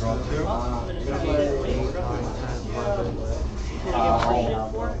then I'll Draw 2.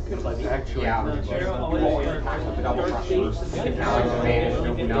 Actually, Yeah, the double pressure. You can now advantage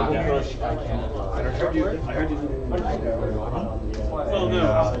no Punaka. I heard you. Oh no,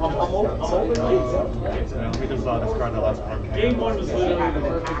 I'm open. We just saw this card the last part. Game 1 was literally the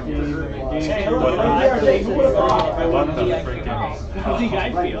perfect game. Hey, Who would have thought? I love the freaking. How do you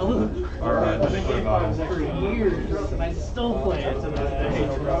guys feel? Alright, let's put it on. For years, and I still play it to this day.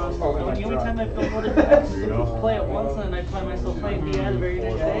 Like, the only time I feel what it is, play it once and then I find myself playing DI the very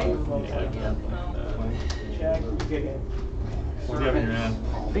next day. It's like, yeah, no. Check. What do you have in your hand?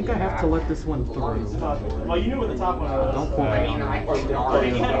 I think I have to let this one through. Well, you knew what the top one was. Don't quote I me mean, on I it. can But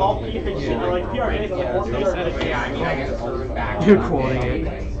you had all PR shit, or like PR anything. Yeah, I mean, I guess it's back. You're quoting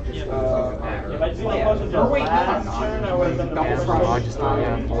it. If I do like most of your last turn, I would have done the first Oh, I one. just thought I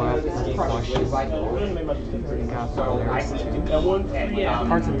had left. It wouldn't make much difference. That one, yeah.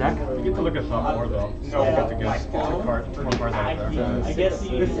 Cards and deck? You get to look at top 4 though. So you get to guess what cards out there. I guess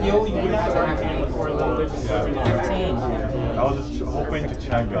you would have to start playing with 4 little bitches. I was just hoping to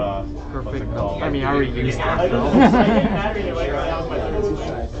check what's it Perfect. called? I mean, I already used I that know. though. I didn't matter anyway. That was my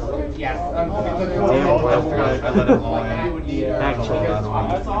turn. Yes. I let him all in. Actually,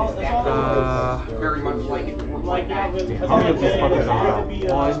 Very much like it. how many of these fuckers are out?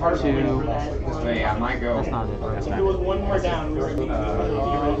 1, 2. This way, yeah, my go. That's not it. That's If not it was it. one more down, we were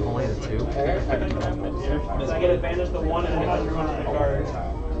Only the 2. I get advantage to one and then everyone to the guard.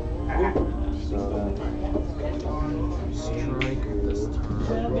 Strike this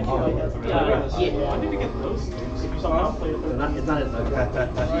turn. Yeah. I need to get those. Somehow play it. It's not as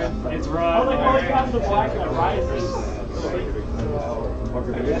It's right. Oh, like all you have the black that rises.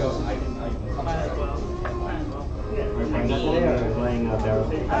 playing Barrel.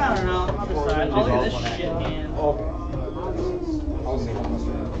 I don't know. I'll decide. I'll look at this shit hand. I'll see.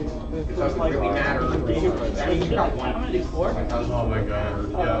 It doesn't really matter. You got one. I'm gonna do 4. Oh my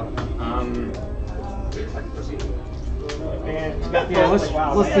god. Yeah. Yeah, let's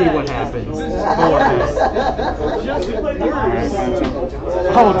see what happens.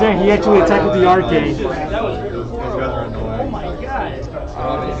 Oh dang, he actually attacked with the arcade. That was really Those guys are annoying. Oh my god.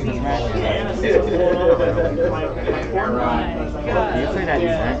 You say that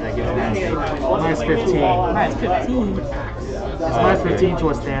that gives minus 15. Minus 15. It's minus 15 to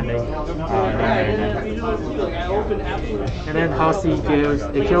a standing. And then Hasi gives,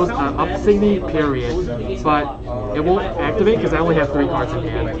 it kills up Signy period, but it won't activate because I only have 3 cards in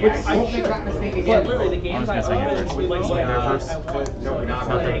hand. But literally the games I play like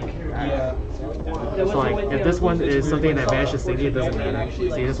Nothing. So like, if this one is something that banishes Signy, it doesn't matter.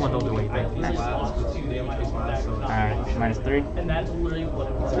 See, this one don't do anything. Alright, minus 3. And that's literally what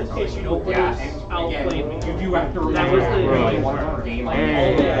it was. In this case, you don't play outplayed me. You have to That was the Right. game. one per game.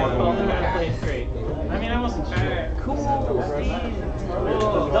 Hey. I felt like I played great. I mean, I wasn't sure. Cool.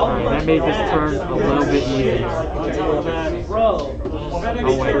 That made this turn a little bit easier. Bro.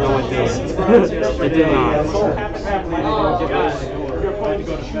 Oh wait, no it didn't. It did not. Oh, God. Your opponent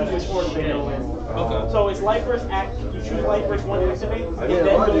to choose which order they go in. Okay. So it's life versus act. You choose life versus one to activate, and then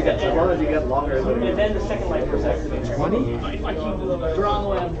goes to end. And then the second life versus activate. 20? If I keep drawing the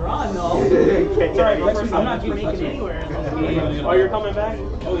way I'm drawing, though. Sorry, I'm not keep making anywhere in this game. Oh, you're coming back?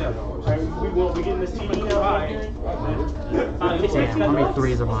 Oh yeah. We will be getting this TV now. Damn, how many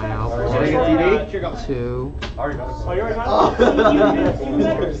 3s am I out? 2. Oh, you're already got even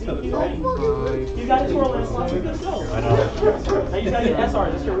better. You got 4 last slots. You're good to go. I know. Now you gotta get SR.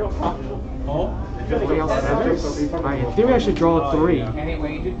 That's your real problem. Oh? Alright, in theory I should draw a 3.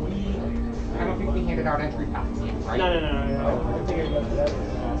 Anyway, I don't think we handed out entry packs yet, right? No. I think I got that.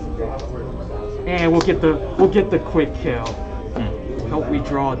 And we'll get the quick kill. Help we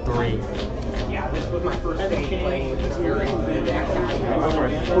draw a 3. Yeah, this was my first day playing this very good deck.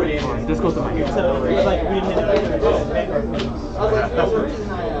 Alright, this goes to my hand. So it's like we didn't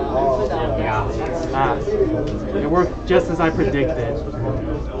hit It worked just as I predicted.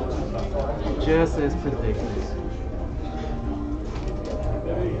 Just as predicted.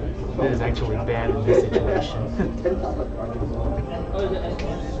 It is actually bad in this situation.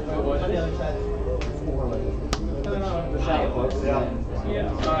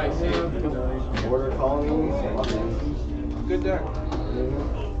 Border colonies. Good deck.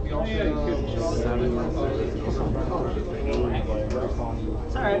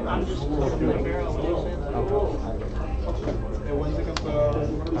 It's alright, I'm just putting the barrel.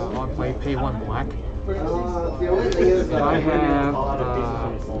 On play, pay 1 black. The only thing is I have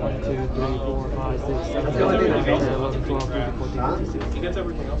 1, 2, 3, 4, 5, 6, 7, 8, 9, 10, 11, 12, 13, 14, 15, 16,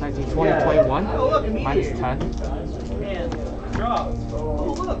 19, 20, 21, minus 10. And draw.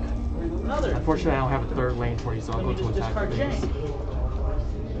 Oh, look. Another. Unfortunately, I don't have a 3rd lane for you, so I'll go to attack Discard phase. Jane.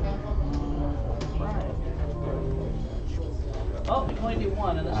 Oh, we can only do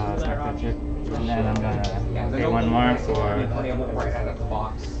 1, and this is a better Attack option. budget. And then I'm gonna pay 1 more for. Playable right out of the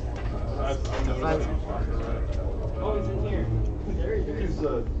box. Oh, it's in here. There it is.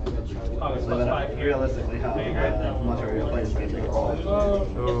 Oh, it's plus 5 here. realistically, how much are you playing this game?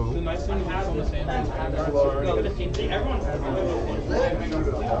 Oh. The nice thing has on the same no, 15. See, everyone's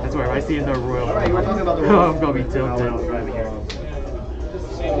That's where I see in the royal. Alright, you were talking about the I'm gonna be tilted.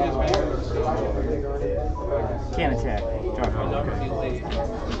 Can't attack.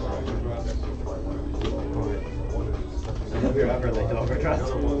 If you're ever late to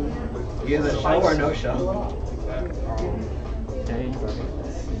overdraft. Either show or no show. Okay.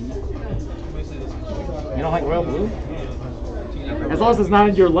 You don't like royal blue? As long as it's not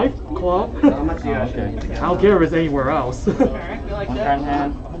in your life club. How much do you Okay. I don't care if it's anywhere else. Alright, you like One that? card in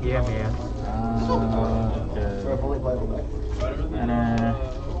hand? Yeah, man. For a fully playable deck. And I'll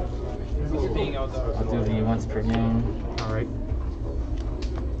do the once per game. Alright.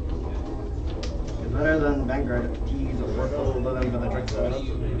 It's better than Vanguard. Keys or Workful, living for the trick set.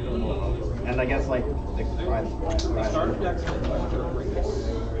 And I guess like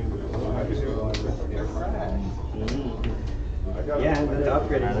yeah, and then the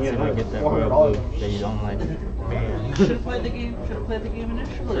upgrade Let's see is if I get that royal blue that you don't like. Man. Should have played the game. Should have played the game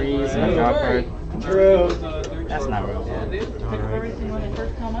initially. Freeze and draw card. True. That's not real. Yeah, dude. Pick up everything when they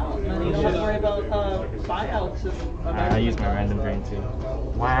first come out, and then you don't have to worry about buyouts. I use my random drain too.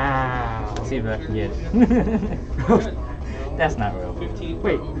 Wow. Let's see if I can get it. That's not real.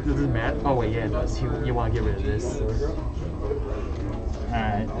 Wait, does this matter? Oh wait, yeah, it does. You want to get rid of this.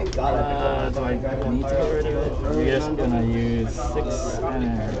 Alright. Do I need to get rid of it? We're just gonna use 6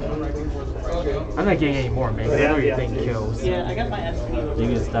 I'm not getting any more, man. I know your thing kills. Yeah, I got my SP. You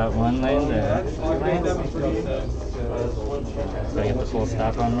can stop 1 land or 2 lands. So I get the full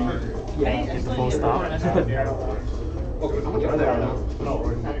stop on me. Yeah, Get the full stop. Oh,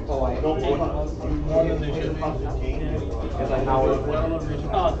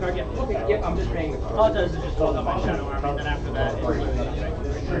 card, yeah. Yep, I'm just paying. All it does is just hold up my shadow army, and then after that,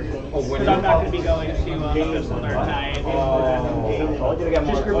 because I'm not going to be going to Abyssal Dark Tide.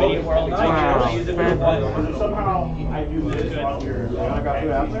 Just for Media World. I can only use it for one. Somehow I use it. You want to grab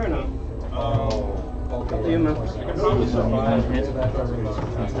food after or no? Up to you, man.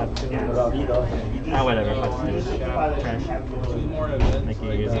 Ah, whatever. Let's do it. Trash. Make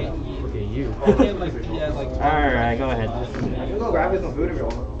you use it. Okay, you. Alright, go ahead. You can go grab some food if you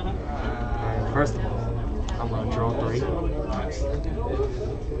want. First of all, I'm gonna draw 3.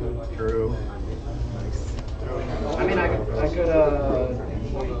 True. I mean, I could,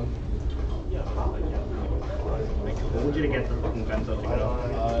 I want you to get the fucking bento to get off.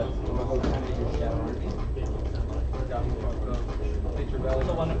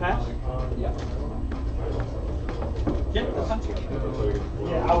 The one to pass? Yeah. Yeah, that's fine.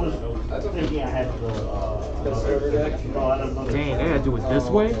 Yeah, I was thinking I had the server deck. No, I don't know. Dang, I gotta do it this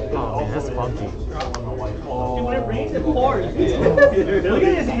way? Oh man, that's funky. Dude, when it rains, it pours. Look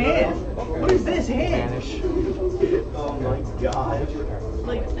at his hand. What is this hand? Spanish. Oh my god.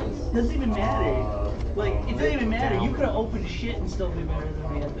 Like, it doesn't even matter. Like, it doesn't even matter. You could have opened shit and still be better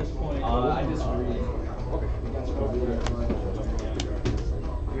than me at this point. I disagree.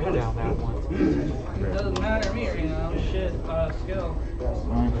 You're down that one. It doesn't matter to me right now. Shit, skill.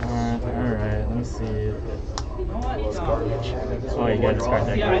 Alright, let me see. You know what? Oh, you got this card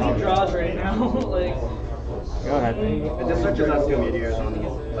deck. Yeah, I need draws right now. Like, Go ahead. It just searches out 2 meteors on the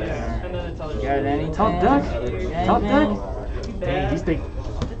yeah, and then it's other You got anything? Top deck? Top deck? Dang, these things.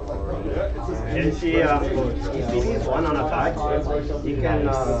 And she, if he needs 1 on attack, you can,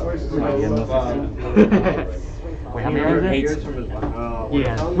 Wait, how many are there? meteors from his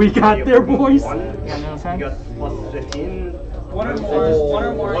Yeah, we got there, boys. You got plus 15. One or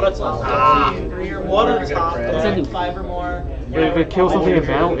more. One at top. 3 or more. One at top. 5 or more. If it kills something in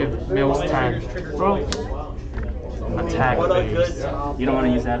battle, it mills 10. Bro. Attack What a phase. good- You don't want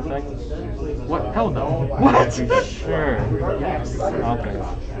to use that effect? What? Hell no. What? Sure. Yes. Okay.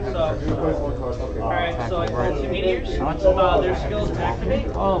 So, alright, so I call 2 meteors. How much? Their skills activate.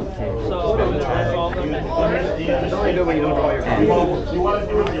 Okay. So, that's all them. It's only good when you don't draw your card. You want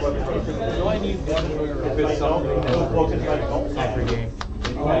to do it? You I need one. Every game.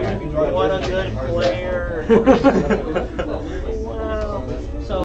 What a good player.